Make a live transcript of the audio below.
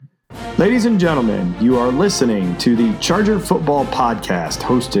Ladies and gentlemen, you are listening to the Charger Football Podcast,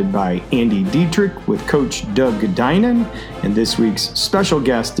 hosted by Andy Dietrich with Coach Doug Dinan, and this week's special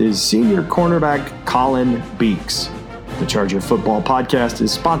guest is senior cornerback Colin Beeks. The Charger Football Podcast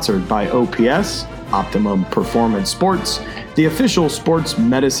is sponsored by OPS, Optimum Performance Sports, the official sports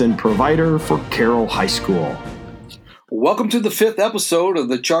medicine provider for Carroll High School. Welcome to the fifth episode of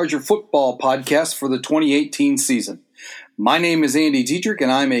the Charger Football Podcast for the 2018 season. My name is Andy Dietrich,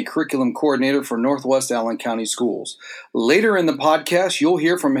 and I'm a curriculum coordinator for Northwest Allen County Schools. Later in the podcast, you'll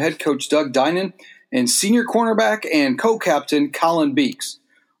hear from head coach Doug Dinan and senior cornerback and co-captain Colin Beeks.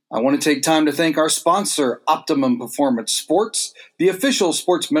 I want to take time to thank our sponsor, Optimum Performance Sports, the official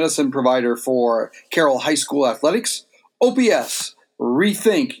sports medicine provider for Carroll High School Athletics. OPS,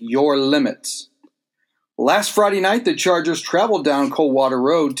 rethink your limits. Last Friday night, the Chargers traveled down Coldwater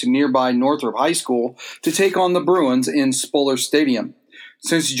Road to nearby Northrop High School to take on the Bruins in Spuller Stadium.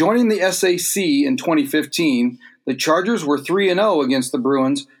 Since joining the SAC in 2015, the Chargers were 3-0 against the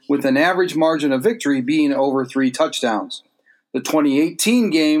Bruins, with an average margin of victory being over 3 touchdowns. The 2018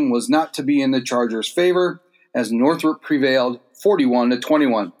 game was not to be in the Chargers' favor, as Northrop prevailed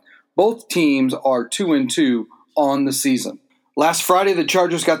 41-21. Both teams are 2-2 on the season. Last Friday, the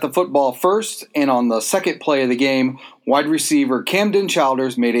Chargers got the football first, and on the second play of the game, wide receiver Camden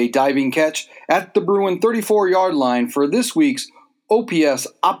Childers made a diving catch at the Bruin 34-yard line for this week's OPS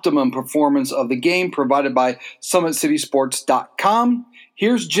Optimum Performance of the Game, provided by SummitCitySports.com.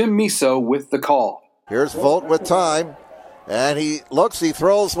 Here's Jim Miso with the call. Here's Volt with time, and he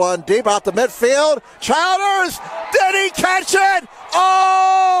throws one deep out the midfield. Childers, did he catch it?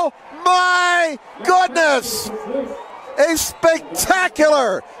 Oh, my goodness! A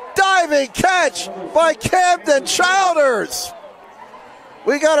spectacular diving catch by Camden Childers.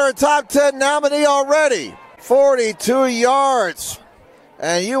 We got our top 10 nominee already. 42 yards.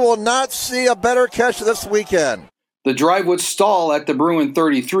 And you will not see a better catch this weekend. The drive would stall at the Bruin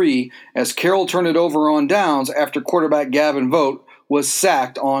 33 as Carroll turned it over on downs after quarterback Gavin Vogt was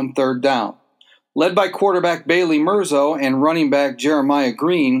sacked on third down. Led by quarterback Bailey Merzo and running back Jeremiah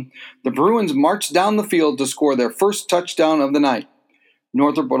Green, the Bruins marched down the field to score their first touchdown of the night.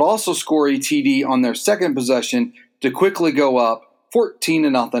 Northrop would also score a TD on their second possession to quickly go up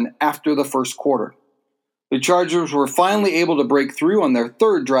 14-0 after the first quarter. The Chargers were finally able to break through on their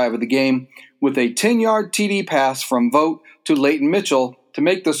third drive of the game with a 10-yard TD pass from Vogt to Leighton Mitchell to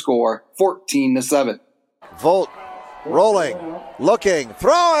make the score 14-7. Vogt rolling, looking,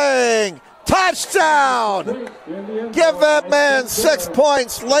 throwing! Touchdown! Give that man 6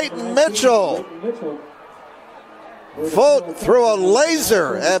 points, Leighton Mitchell. Vogt threw a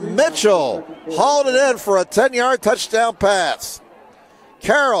laser, and Mitchell hauled it in for a 10-yard touchdown pass.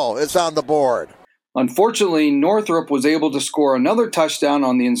 Carroll is on the board. Unfortunately, Northrop was able to score another touchdown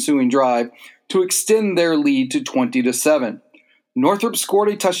on the ensuing drive to extend their lead to 20-7. Northrop scored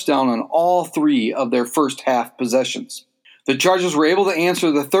a touchdown on all 3 of their first half possessions. The Chargers were able to answer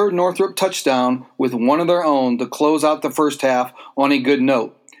the third Northrop touchdown with one of their own to close out the first half on a good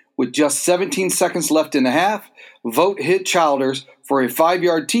note. With just 17 seconds left in the half, Vogt hit Childers for a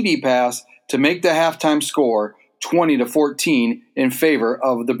 5-yard TD pass to make the halftime score 20-14 in favor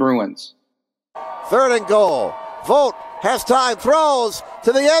of the Bruins. Third and goal. Vogt has time, throws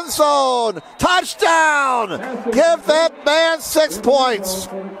to the end zone. Touchdown! Give that man 6 points.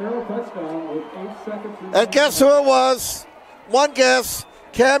 And guess who it was? One guess,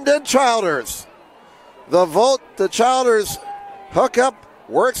 Camden Childers. The Vogt to Childers hookup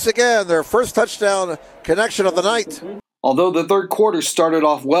works again. Their first touchdown connection of the night. Although the third quarter started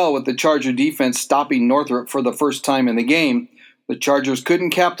off well with the Charger defense stopping Northrop for the first time in the game, the Chargers couldn't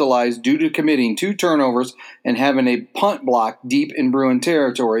capitalize due to committing 2 turnovers and having a punt block deep in Bruin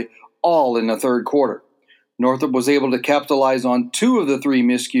territory, all in the third quarter. Northrop was able to capitalize on 2 of the 3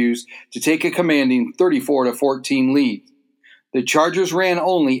 miscues to take a commanding 34-14 lead. The Chargers ran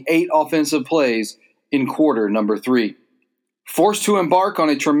only 8 offensive plays in quarter number 3. Forced to embark on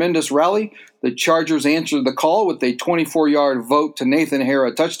a tremendous rally, the Chargers answered the call with a 24-yard Vogt to Nathan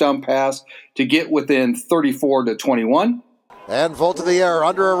Hara touchdown pass to get within 34-21. And Vogt to the air,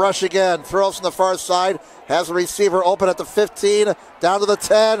 under a rush again, throws from the far side, has a receiver open at the 15, down to the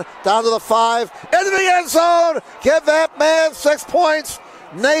 10, down to the 5, into the end zone! Give that man 6 points,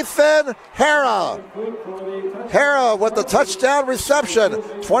 Nathan Hara. Hara with the touchdown reception,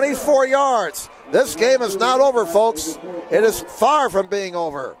 24 yards. This game is not over, folks. It is far from being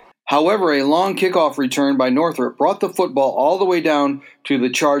over. However, a long kickoff return by Northrop brought the football all the way down to the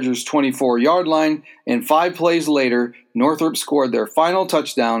Chargers' 24-yard line, and 5 plays later, Northrop scored their final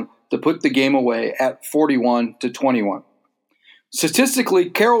touchdown to put the game away at 41-21. Statistically,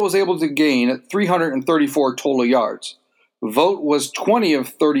 Carroll was able to gain 334 total yards. Vogt was 20 of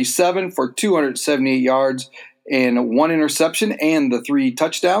 37 for 278 yards and 1 interception and the 3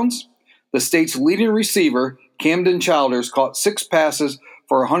 touchdowns. The state's leading receiver, Camden Childers, caught 6 passes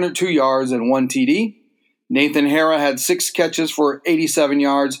for 102 yards and 1 TD. Nathan Hara had 6 catches for 87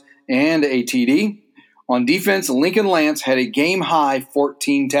 yards and a TD. On defense, Lincoln Lance had a game-high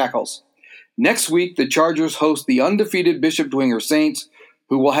 14 tackles. Next week, the Chargers host the undefeated Bishop Dwenger Saints,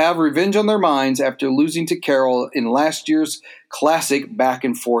 who will have revenge on their minds after losing to Carroll in last year's classic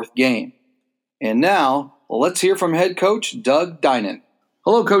back-and-forth game. And now, let's hear from head coach Doug Dinan.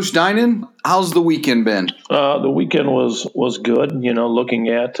 Hello, Coach Dinan. How's the weekend been? The weekend was good. Looking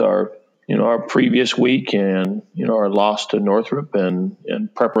at our previous week and our loss to Northrop and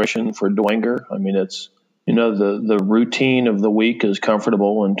preparation for Dwenger. I mean, it's the routine of the week is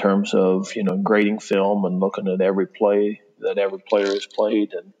comfortable in terms of grading film and looking at every play that every player has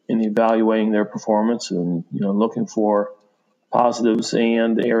played and evaluating their performance and looking for positives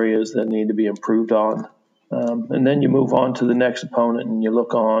and areas that need to be improved on. And then you move on to the next opponent and you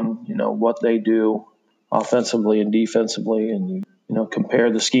look on, what they do offensively and defensively, and you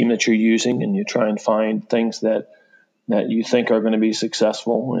compare the scheme that you're using and you try and find things that you think are going to be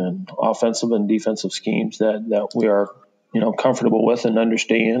successful in offensive and defensive schemes that we are, comfortable with and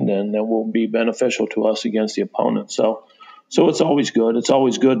understand and that will be beneficial to us against the opponent. So it's always good. It's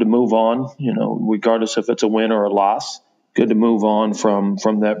always good to move on, regardless if it's a win or a loss. Good to move on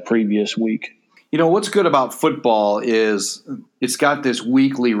from that previous week. What's good about football is it's got this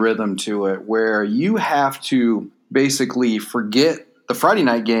weekly rhythm to it where you have to basically forget the Friday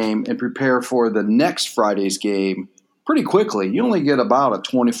night game and prepare for the next Friday's game pretty quickly. You only get about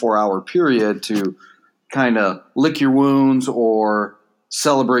a 24-hour period to kind of lick your wounds or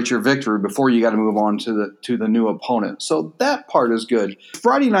celebrate your victory before you got to move on to the new opponent. So that part is good.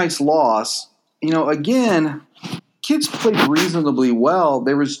 Friday night's loss, again, kids played reasonably well.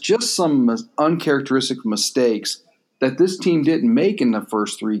 There was just some uncharacteristic mistakes that this team didn't make in the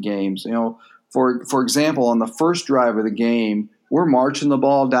first 3 games. For example, on the first drive of the game, we're marching the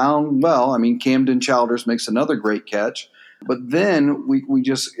ball down well. I mean, Camden Childers makes another great catch, but then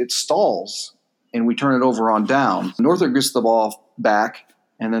it stalls and we turn it over on down. Northrop gets the ball back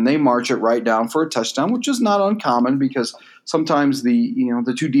and then they march it right down for a touchdown, which is not uncommon because sometimes the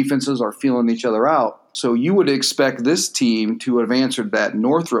 2 defenses are feeling each other out. So you would expect this team to have answered that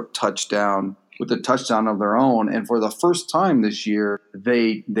Northrop touchdown with a touchdown of their own, and for the first time this year,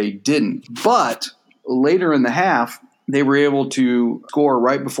 they didn't. But later in the half, they were able to score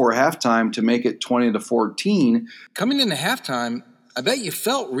right before halftime to make it 20-14. Coming into halftime, I bet you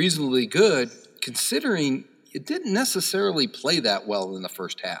felt reasonably good considering it didn't necessarily play that well in the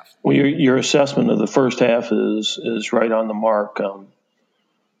first half. Well, your assessment of the first half is right on the mark.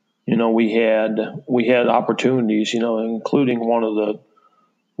 We had opportunities, including one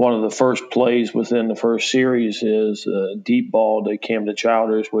of the first plays within the first series is a deep ball to Camden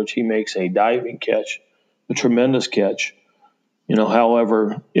Childers, which he makes a diving catch, a tremendous catch.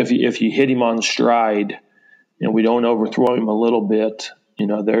 However, if you hit him on stride and we don't overthrow him a little bit,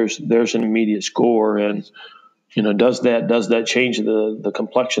 there's an immediate score. And does that change the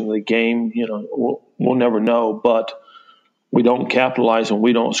complexion of the game? We'll never know, but we don't capitalize and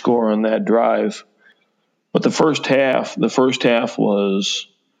we don't score on that drive. But the first half was,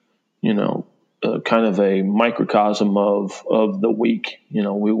 kind of a microcosm of the week.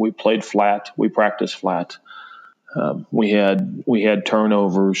 We played flat, we practiced flat. We had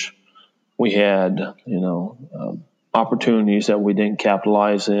turnovers, we had opportunities that we didn't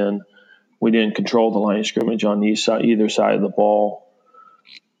capitalize in. We didn't control the line of scrimmage on either side of the ball.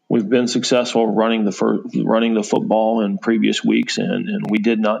 We've been successful running the football in previous weeks, and we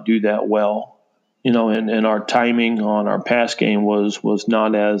did not do that well. And our timing on our pass game was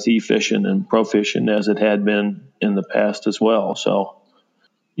not as efficient and proficient as it had been in the past as well. So,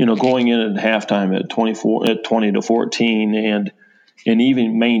 going in at halftime at 20-14 and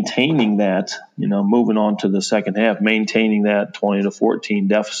even maintaining that, moving on to the second half, maintaining that 20-14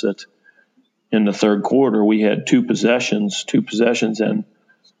 deficit in the third quarter, we had two possessions and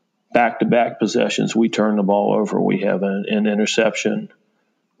back-to-back possessions. We turned the ball over. We have an interception.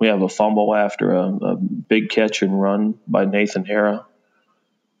 We have a fumble after a big catch and run by Nathan Hara.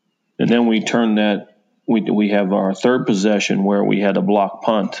 And then we turn that, we have our third possession where we had a block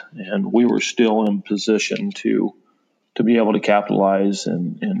punt, and we were still in position to be able to capitalize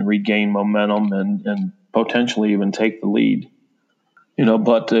and regain momentum and potentially even take the lead.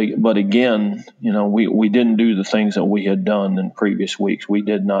 But again, we didn't do the things that we had done in previous weeks. We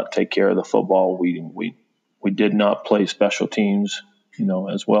did not take care of the football. We We did not play special teams,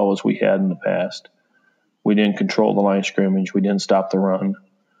 as well as we had in the past. We didn't control the line of scrimmage. We didn't stop the run.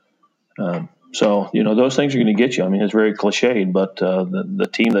 So those things are going to get you. I mean, it's very cliched, but the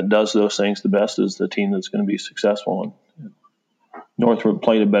team that does those things the best is the team that's going to be successful. And Northrop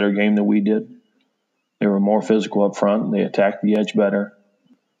played a better game than we did. They were more physical up front. They attacked the edge better.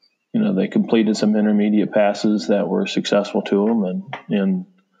 They completed some intermediate passes that were successful to them,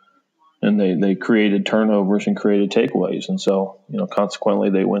 and they created turnovers and created takeaways. And so, consequently,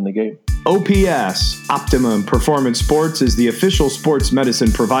 they win the game. OPS, Optimum Performance Sports, is the official sports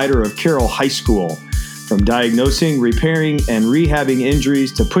medicine provider of Carroll High School. From diagnosing, repairing, and rehabbing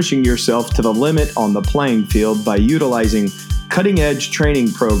injuries to pushing yourself to the limit on the playing field by utilizing cutting-edge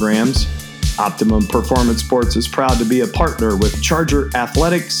training programs, Optimum Performance Sports is proud to be a partner with Charger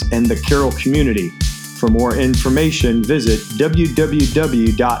Athletics and the Carroll community. For more information, visit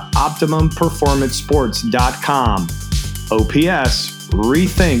www.optimumperformancesports.com. OPS,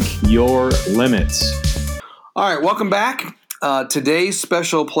 rethink your limits. All right, welcome back. Today's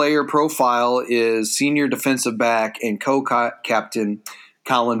special player profile is senior defensive back and co-captain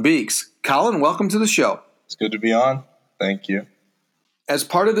Colin Beeks. Colin, welcome to the show. It's good to be on. Thank you. As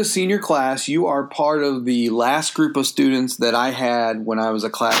part of the senior class, you are part of the last group of students that I had when I was a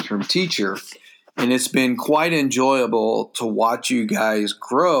classroom teacher. And it's been quite enjoyable to watch you guys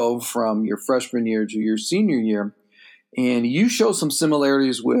grow from your freshman year to your senior year. And you show some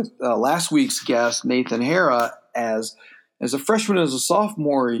similarities with last week's guest, Nathan Hara. As a freshman, as a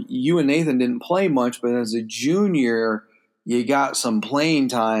sophomore, you and Nathan didn't play much, but as a junior, you got some playing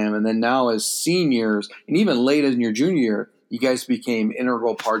time. And then now as seniors, and even late in your junior year, you guys became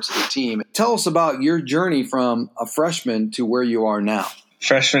integral parts of the team. Tell us about your journey from a freshman to where you are now.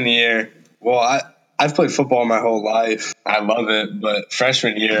 Freshman year, well, I've played football my whole life. I love it, but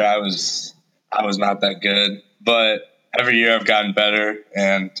freshman year I was not that good. But every year I've gotten better,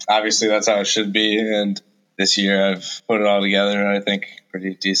 and obviously that's how it should be. And this year I've put it all together, and I think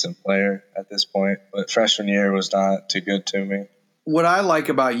pretty decent player at this point. But freshman year was not too good to me. What I like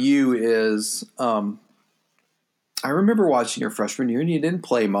about you is I remember watching your freshman year, and you didn't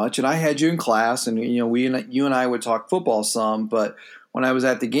play much, and I had you in class, and you and I would talk football some, but when I was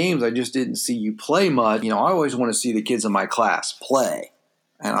at the games, I just didn't see you play much. I always want to see the kids in my class play,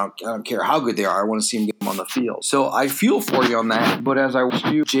 and I don't care how good they are. I want to see them get them on the field. So I feel for you on that, but as I watched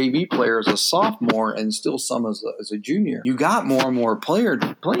you JV player as a sophomore and still some as a junior, you got more and more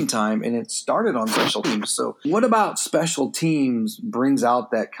playing time, and it started on special teams. So what about special teams brings out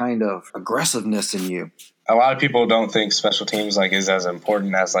that kind of aggressiveness in you? A lot of people don't think special teams is as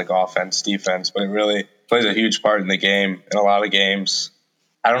important as offense, defense, but it really plays a huge part in the game. In a lot of games,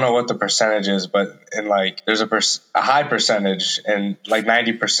 I don't know what the percentage is, but in there's a high percentage in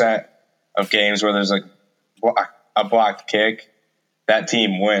 90% of games where there's a blocked kick, that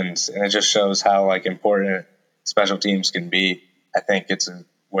team wins, and it just shows how important special teams can be. I think it's a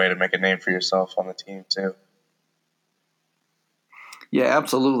way to make a name for yourself on the team too. Yeah,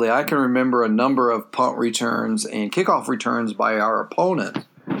 absolutely. I can remember a number of punt returns and kickoff returns by our opponent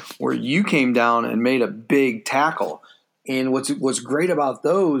where you came down and made a big tackle. And what's great about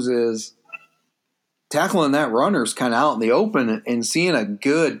those is tackling that runner's kind of out in the open, and seeing a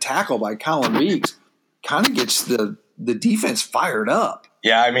good tackle by Colin Beeks kind of gets the defense fired up.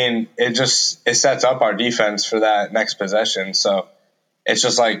 Yeah, I mean, it sets up our defense for that next possession. So it's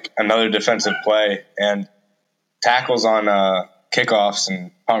just another defensive play, and tackles on kickoffs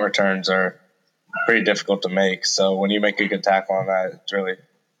and punt returns are pretty difficult to make. So when you make a good tackle on that, it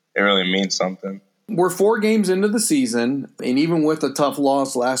really means something. We're 4 games into the season, and even with a tough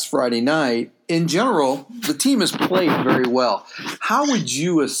loss last Friday night, in general, the team has played very well. How would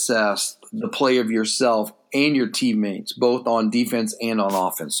you assess the play of yourself and your teammates, both on defense and on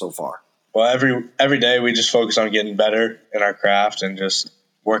offense so far? Well, every day we just focus on getting better in our craft and just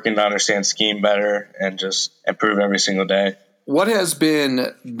working to understand scheme better and just improve every single day. What has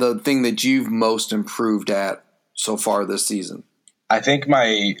been the thing that you've most improved at so far this season? I think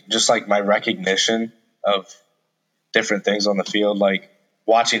my recognition of different things on the field,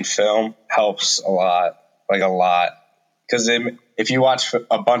 watching film helps a lot. Because if you watch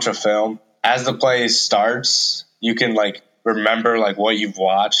a bunch of film, as the play starts, you can remember what you've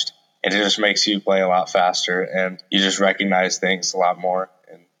watched, and it just makes you play a lot faster, and you just recognize things a lot more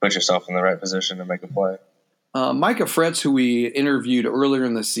and put yourself in the right position to make a play. Micah Fretz, who we interviewed earlier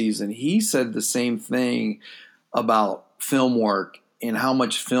in the season, he said the same thing about film work and how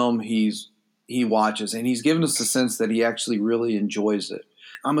much film he watches, and he's given us a sense that he actually really enjoys it.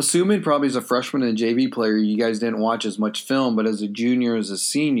 I'm assuming probably as a freshman and JV player, you guys didn't watch as much film, but as a junior, as a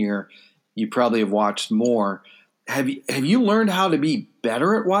senior, you probably have watched more. Have you learned how to be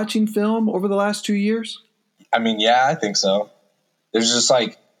better at watching film over the last 2 years? I mean, yeah, I think so. There's just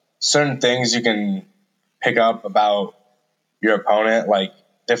like certain things you can pick up about your opponent, like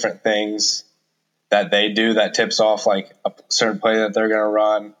different things that they do that tips off like a certain play that they're going to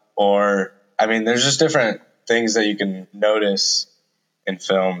run. Or, I mean, there's just different things that you can notice in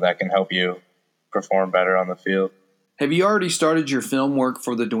film that can help you perform better on the field. Have you already started your film work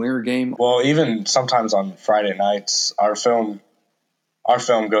for the Dwenger game? Well, even sometimes on Friday nights, our film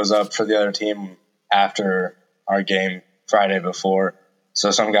goes up for the other team after our game Friday before. So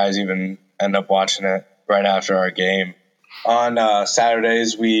some guys even end up watching it right after our game. On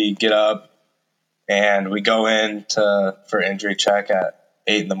Saturdays, we get up and we go in for injury check at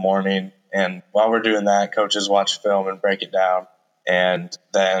 8 in the morning. And while we're doing that, coaches watch film and break it down. And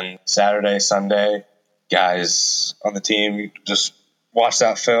then Saturday, Sunday, guys on the team just watch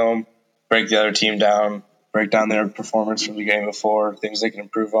that film, break the other team down, break down their performance from the game before, things they can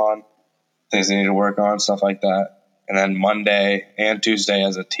improve on, things they need to work on, stuff like that. And then Monday and Tuesday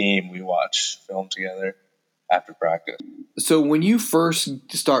as a team, we watch film together after practice. So when you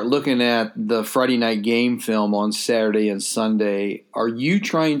first start looking at the Friday night game film on Saturday and Sunday, are you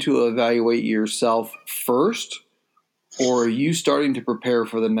trying to evaluate yourself first, or are you starting to prepare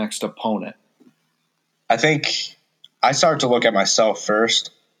for the next opponent? I think I start to look at myself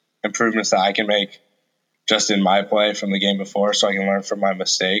first, improvements that I can make just in my play from the game before so I can learn from my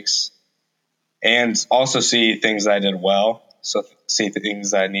mistakes, and also see things that I did well, so see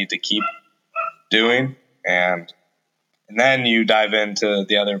things that I need to keep doing, and then you dive into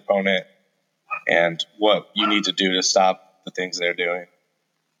the other opponent and what you need to do to stop the things they're doing.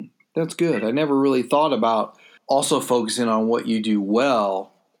 That's good. I never really thought about also focusing on what you do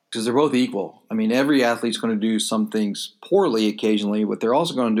well, because they're both equal. I mean, every athlete's going to do some things poorly occasionally, but they're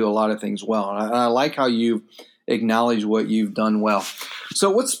also going to do a lot of things well. And I like how you acknowledge what you've done well.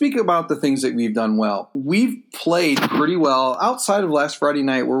 So let's speak about the things that we've done well. We've played pretty well outside of last Friday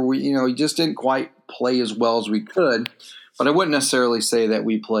night where we just didn't quite play as well as we could, but I wouldn't necessarily say that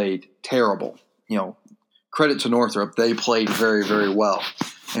we played terrible. Credit to Northrop. They played very, very well.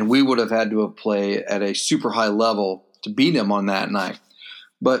 And we would have had to have played at a super high level to beat them on that night.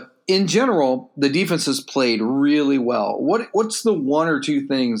 But in general, the defense has played really well. What's the one or two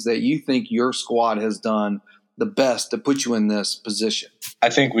things that you think your squad has done the best to put you in this position? I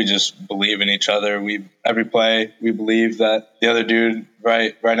think we just believe in each other. Every play, we believe that the other dude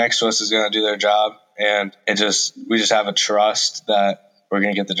right next to us is going to do their job, and we just have a trust that we're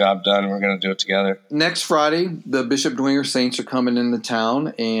going to get the job done, and we're going to do it together. Next Friday, the Bishop Dwenger Saints are coming into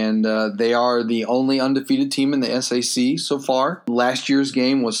town, and they are the only undefeated team in the SAC so far. Last year's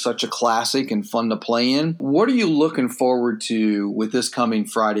game was such a classic and fun to play in. What are you looking forward to with this coming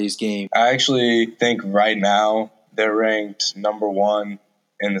Friday's game? I actually think right now they're ranked number 1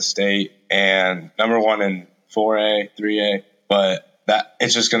 in the state and number 1 in 4A, 3A, but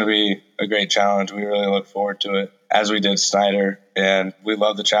it's just going to be a great challenge. We really look forward to it, as we did Snyder, and we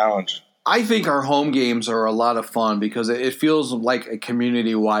love the challenge. I think our home games are a lot of fun because it feels like a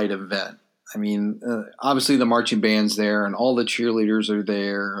community-wide event. I mean, obviously the marching band's there and all the cheerleaders are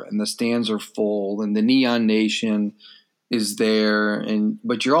there and the stands are full and the Neon Nation is there.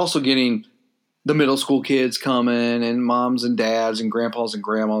 But you're also getting the middle school kids coming and moms and dads and grandpas and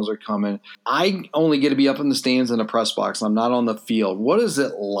grandmas are coming. I only get to be up in the stands in a press box. I'm not on the field. What is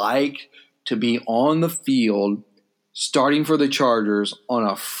it like to be on the field starting for the Chargers on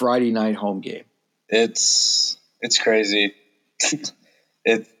a Friday night home game? It's crazy.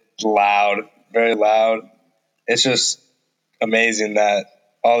 It's loud, very loud. It's just amazing that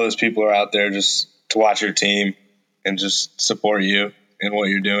all those people are out there just to watch your team and just support you in what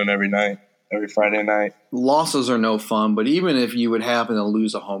you're doing every Friday night. Losses are no fun, but even if you would happen to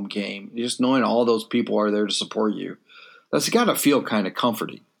lose a home game, just knowing all those people are there to support you, that's got to feel kind of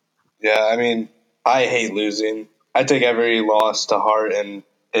comforting. Yeah, I mean, I hate losing. I take every loss to heart, and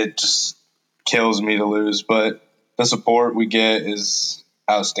it just kills me to lose. But the support we get is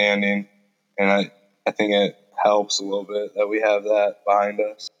outstanding, and I think it helps a little bit that we have that behind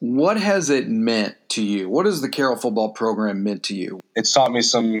us. What has it meant to you? What has the Carroll football program meant to you? It's taught me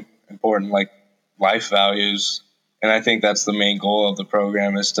some important life values, and I think that's the main goal of the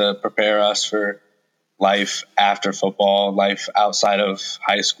program, is to prepare us for life after football, life outside of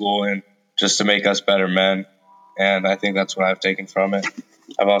high school, and just to make us better men. And I think that's what I've taken from it.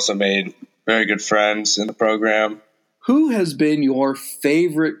 I've also made very good friends in the program. Who has been your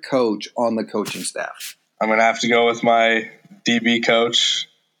favorite coach on the coaching staff? I'm going to have to go with my DB coach,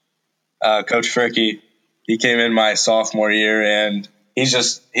 Coach Fricky. He came in my sophomore year, and he's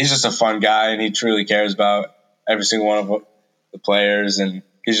just a fun guy, and he truly cares about every single one of the players, and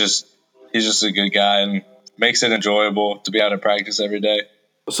he's just a good guy and makes it enjoyable to be out at practice every day.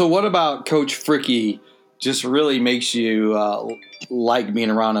 So what about Coach Fricky just really makes you like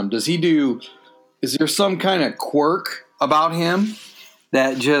being around him? Is there some kind of quirk about him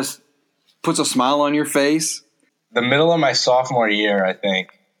that just puts a smile on your face? The middle of my sophomore year, I think,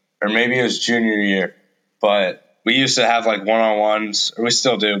 or maybe it was junior year, but we used to have like one-on-ones, or we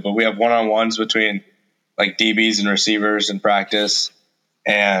still do, but we have one-on-ones between like DBs and receivers in practice.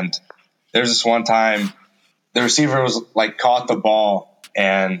 And there's this one time the receiver was like caught the ball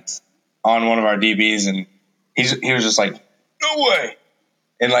and on one of our DBs, and he was just like, "No way!"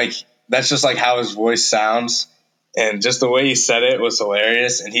 And like that's just like how his voice sounds, and just the way he said it was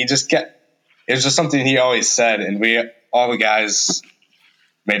hilarious. And he just it was just something he always said, and all the guys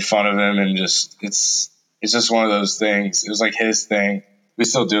made fun of him, and just it's just one of those things. It was like his thing. We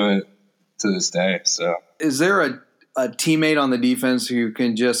still do it to this day. So, is there a teammate on the defense who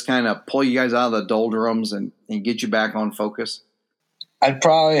can just kind of pull you guys out of the doldrums and get you back on focus? I'd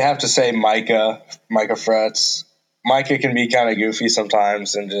probably have to say Micah Fretz. Micah can be kind of goofy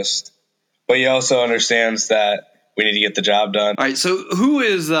sometimes, but he also understands that we need to get the job done. All right, so who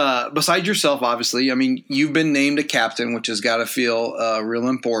is, besides yourself, obviously, I mean, you've been named a captain, which has got to feel real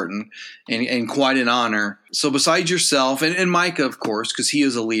important and quite an honor. So besides yourself, and Micah, of course, because he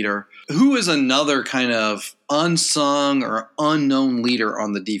is a leader, who is another kind of unsung or unknown leader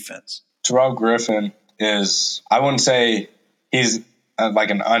on the defense? Terrell Griffin is, I wouldn't say he's like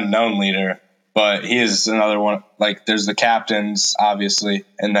an unknown leader, but he is another one. Like, there's the captains, obviously,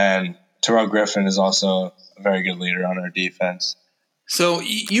 and then Terrell Griffin is also a very good leader on our defense. So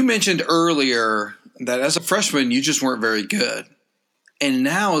you mentioned earlier that as a freshman, you just weren't very good. And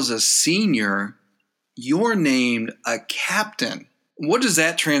now as a senior, you're named a captain. What does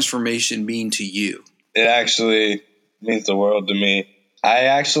that transformation mean to you? It actually means the world to me. I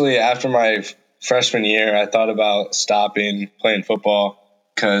actually, after my freshman year, I thought about stopping playing football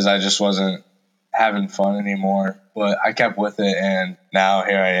because I just wasn't having fun anymore. But I kept with it, and now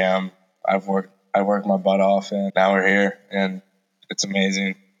here I am. I worked my butt off, and now we're here, and it's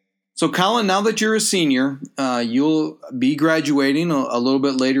amazing. So, Colin, now that you're a senior, you'll be graduating a little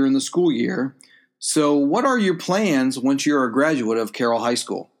bit later in the school year. So what are your plans once you're a graduate of Carroll High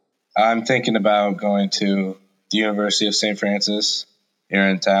School? I'm thinking about going to the University of St. Francis here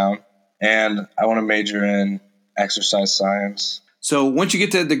in town, and I want to major in exercise science. So once you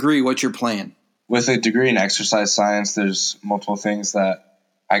get that degree, what's your plan? With a degree in exercise science, there's multiple things that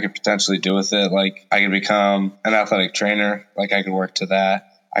I could potentially do with it. Like, I could become an athletic trainer. Like, I could work to that.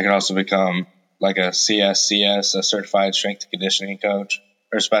 I could also become like a CSCS, a certified strength and conditioning coach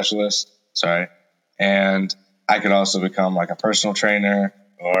or specialist. Sorry. And I could also become like a personal trainer,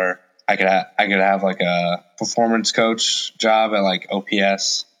 or I could have like a performance coach job at like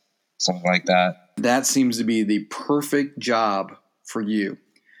OPS, something like that. That seems to be the perfect job for you.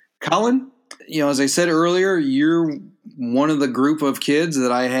 Colin, as I said earlier, you're one of the group of kids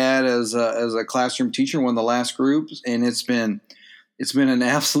that I had as a classroom teacher, one of the last groups, and it's been an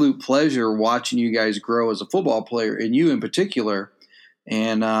absolute pleasure watching you guys grow as a football player, and you in particular.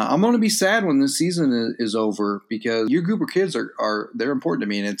 And I'm going to be sad when this season is over, because your group of kids they're important to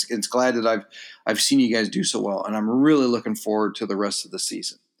me, and it's glad that I've seen you guys do so well, and I'm really looking forward to the rest of the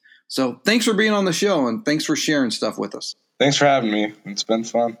season. So thanks for being on the show, and thanks for sharing stuff with us. Thanks for having me. It's been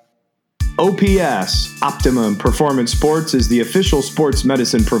fun. OPS, Optimum Performance Sports, is the official sports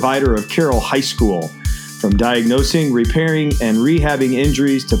medicine provider of Carroll High School. From diagnosing, repairing, and rehabbing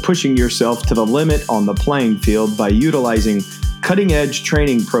injuries to pushing yourself to the limit on the playing field by utilizing cutting-edge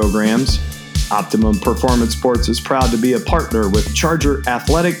training programs, Optimum Performance Sports is proud to be a partner with Charger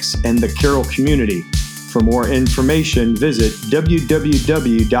Athletics and the Carroll community. For more information, visit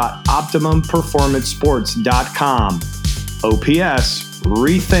www.optimumperformancesports.com. OPS,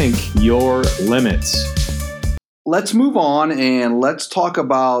 rethink your limits. Let's move on and let's talk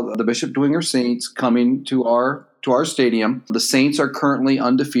about the Bishop Dwenger Saints coming to our stadium. The Saints are currently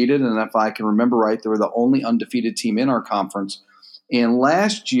undefeated, and if I can remember right, they were the only undefeated team in our conference. And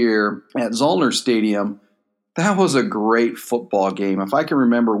last year at Zollner Stadium, that was a great football game. If I can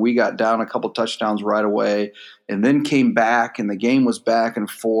remember, we got down a couple touchdowns right away and then came back, and the game was back and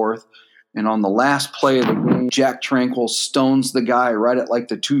forth. And on the last play of the game, Jack Tranquil stones the guy right at like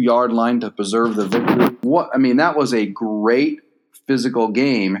the 2-yard line to preserve the victory. That was a great physical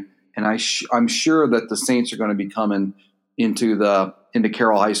game, and I'm sure that the Saints are going to be coming into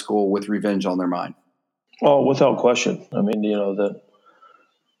Carroll High School with revenge on their mind. Well, without question.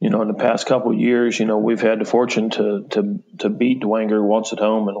 in the past couple of years, we've had the fortune to beat Dwenger once at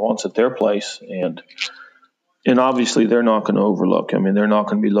home and once at their place, and obviously they're not going to overlook. I mean, they're not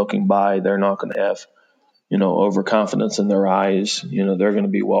going to be looking by. They're not going to have overconfidence in their eyes. They're going to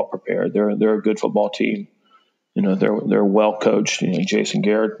be well prepared. They're a good football team. They're well coached. Jason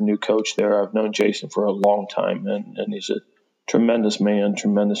Garrett, new coach there. I've known Jason for a long time, and he's a tremendous man,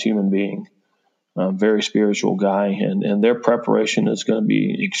 tremendous human being. Very spiritual guy, and their preparation is going to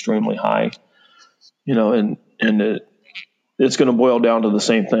be extremely high, and it's going to boil down to the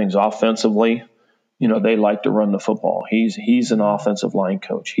same things. Offensively, they like to run the football. He's an offensive line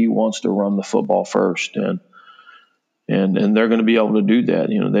coach. He wants to run the football first, and they're going to be able to do that.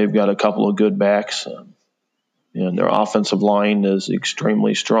 They've got a couple of good backs, and their offensive line is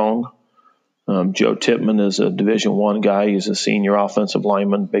extremely strong. Joe Tippmann is a Division I guy. He's a senior offensive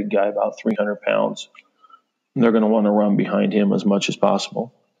lineman, big guy, about 300 pounds. And they're going to want to run behind him as much as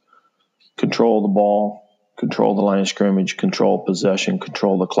possible. Control the ball, control the line of scrimmage, control possession,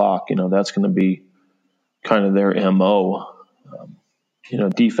 control the clock. That's going to be kind of their MO.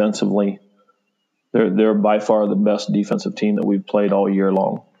 Defensively, they're by far the best defensive team that we've played all year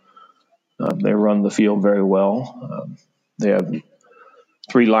long. They run the field very well. They have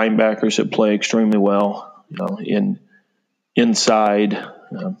 3 linebackers that play extremely well. Inside,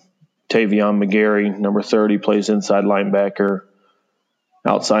 Tavion McGarry, number 30, plays inside linebacker.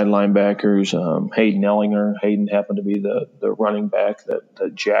 Outside linebackers, Hayden Ellinger. Hayden happened to be the running back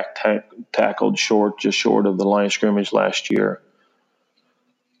that Jack tackled just short of the line of scrimmage last year.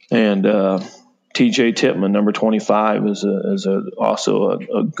 And TJ Tippmann, number 25, is also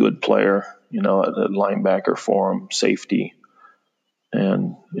a good player, a linebacker for him, safety.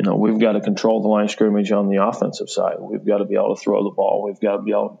 And, we've got to control the line of scrimmage on the offensive side. We've got to be able to throw the ball. We've got to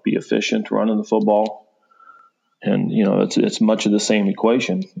be able to be efficient running the football. And, it's much of the same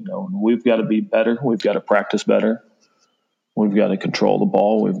equation. We've got to be better. We've got to practice better. We've got to control the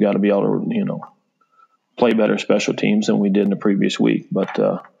ball. We've got to be able to, play better special teams than we did in the previous week. But,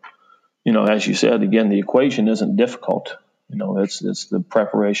 as you said, again, the equation isn't difficult. It's the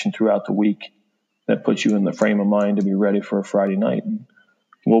preparation throughout the week that puts you in the frame of mind to be ready for a Friday night. And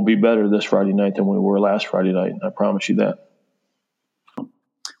we'll be better this Friday night than we were last Friday night. I promise you that.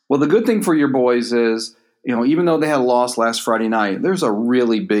 Well, the good thing for your boys is, even though they had a loss last Friday night, there's a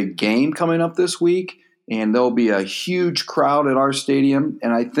really big game coming up this week, and there'll be a huge crowd at our stadium.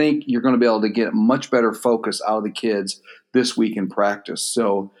 And I think you're going to be able to get much better focus out of the kids this week in practice.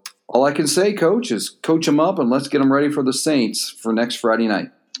 So all I can say, Coach, is coach them up and let's get them ready for the Saints for next Friday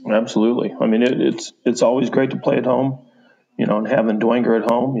night. Absolutely. I mean, it's always great to play at home, and having Dwenger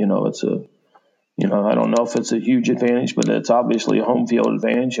at home, it's I don't know if it's a huge advantage, but it's obviously a home field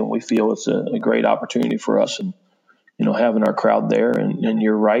advantage, and we feel it's a great opportunity for us, and having our crowd there. And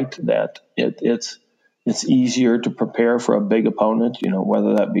you're right that it's easier to prepare for a big opponent,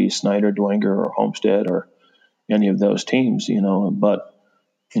 whether that be Snyder, Dwenger, or Homestead, or any of those teams, But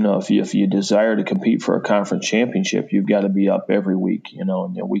if you desire to compete for a conference championship, you've got to be up every week, and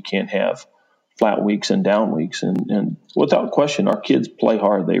we can't have flat weeks and down weeks. And without question, our kids play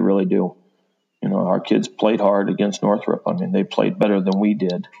hard. They really do. Our kids played hard against Northrop. I mean, they played better than we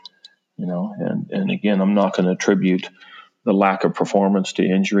did, and again, I'm not going to attribute the lack of performance to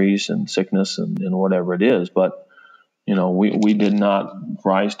injuries and sickness and whatever it is, but, we did not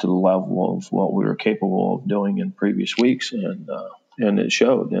rise to the level of what we were capable of doing in previous weeks, and it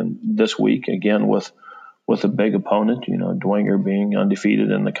showed. And this week, again, with a big opponent, Dwenger being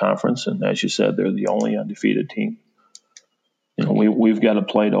undefeated in the conference, and as you said, they're the only undefeated team. We've got to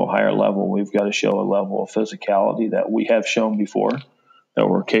play to a higher level. We've got to show a level of physicality that we have shown before that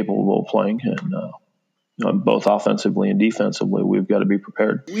we're capable of playing, and both offensively and defensively, we've got to be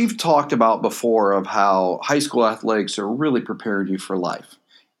prepared. We've talked about before of how high school athletics are really prepared you for life.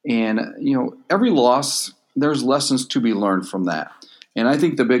 And, every loss, there's lessons to be learned from that. And I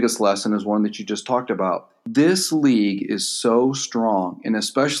think the biggest lesson is one that you just talked about. This league is so strong, and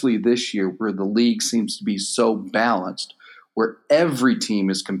especially this year where the league seems to be so balanced, where every team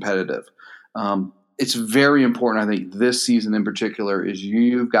is competitive. It's very important, I think, this season in particular, is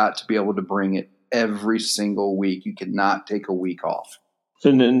you've got to be able to bring it every single week. You cannot take a week off.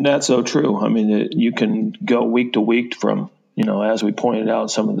 And that's so true. I mean, you can go week to week from, as we pointed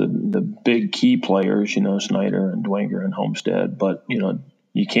out, some of the big key players, Snyder and Dwenger and Homestead, but,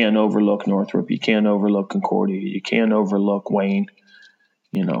 you can't overlook Northrop. You can't overlook Concordia. You can't overlook Wayne.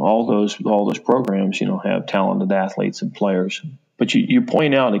 All those programs, have talented athletes and players. But you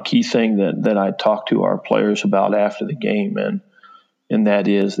point out a key thing that I talk to our players about after the game, and that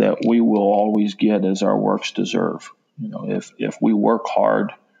is that we will always get as our works deserve. If we work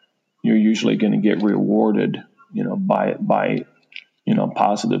hard, you're usually going to get rewarded, by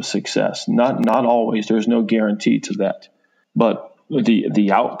positive success. Not always. There's no guarantee to that, but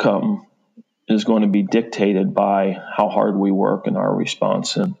the outcome is going to be dictated by how hard we work and our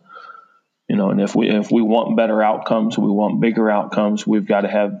response. And if we want better outcomes, we want bigger outcomes, we've got to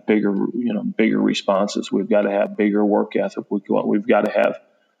have bigger responses. We've got to have bigger work ethic. We've got to have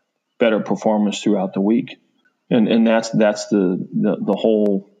better performance throughout the week. And that's the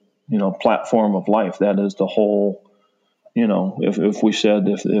whole, platform of life. That is the whole, if we said,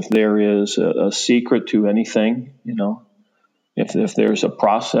 if there is a secret to anything, if there's a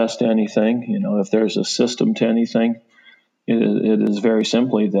process to anything, if there's a system to anything, it is very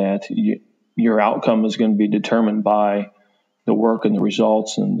simply that your outcome is going to be determined by the work and the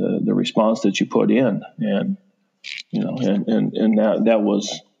results and the response that you put in. And, that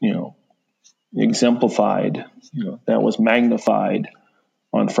was, exemplified, that was magnified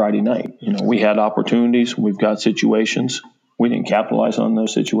on Friday night. We had opportunities. We've got situations. We didn't capitalize on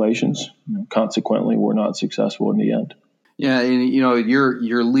those situations. Consequently, we're not successful in the end. Yeah, and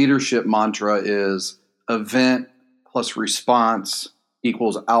your leadership mantra is event plus response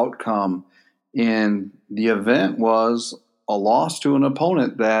equals outcome. And the event was a loss to an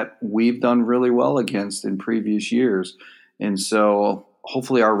opponent that we've done really well against in previous years. And so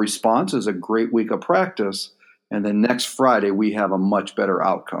hopefully our response is a great week of practice. And then next Friday, we have a much better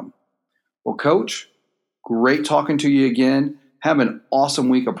outcome. Well, Coach, great talking to you again. Have an awesome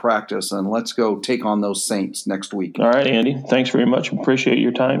week of practice, and let's go take on those Saints next week. All right, Andy. Thanks very much. Appreciate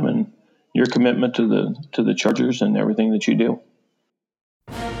your time and your commitment to the Chargers and everything that you do.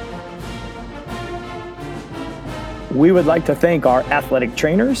 We would like to thank our athletic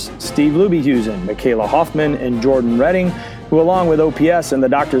trainers, Steve Lubyhusen, Michaela Hoffman, and Jordan Redding, who along with OPS and the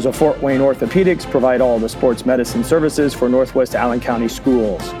Doctors of Fort Wayne Orthopedics provide all the sports medicine services for Northwest Allen County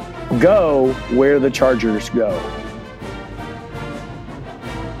schools. Go where the Chargers go.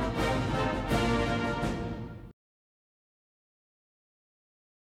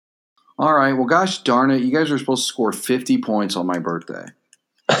 All right. Well, gosh darn it. You guys were supposed to score 50 points on my birthday.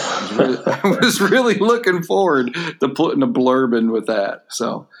 I was really looking forward to putting a blurb in with that.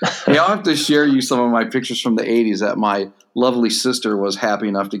 So, hey, I'll have to share you some of my pictures from the 80s that my lovely sister was happy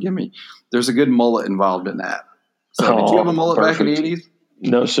enough to give me. There's a good mullet involved in that. So, did you have a mullet back in the 80s?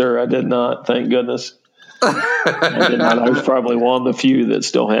 No, sir, I did not. Thank goodness. I did not. I was probably one of the few that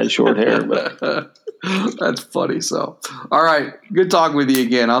still had short hair. But that's funny. So, all right. Good talking with you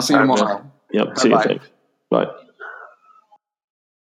again. I'll see you tomorrow. Yep. See you. Thanks. Bye.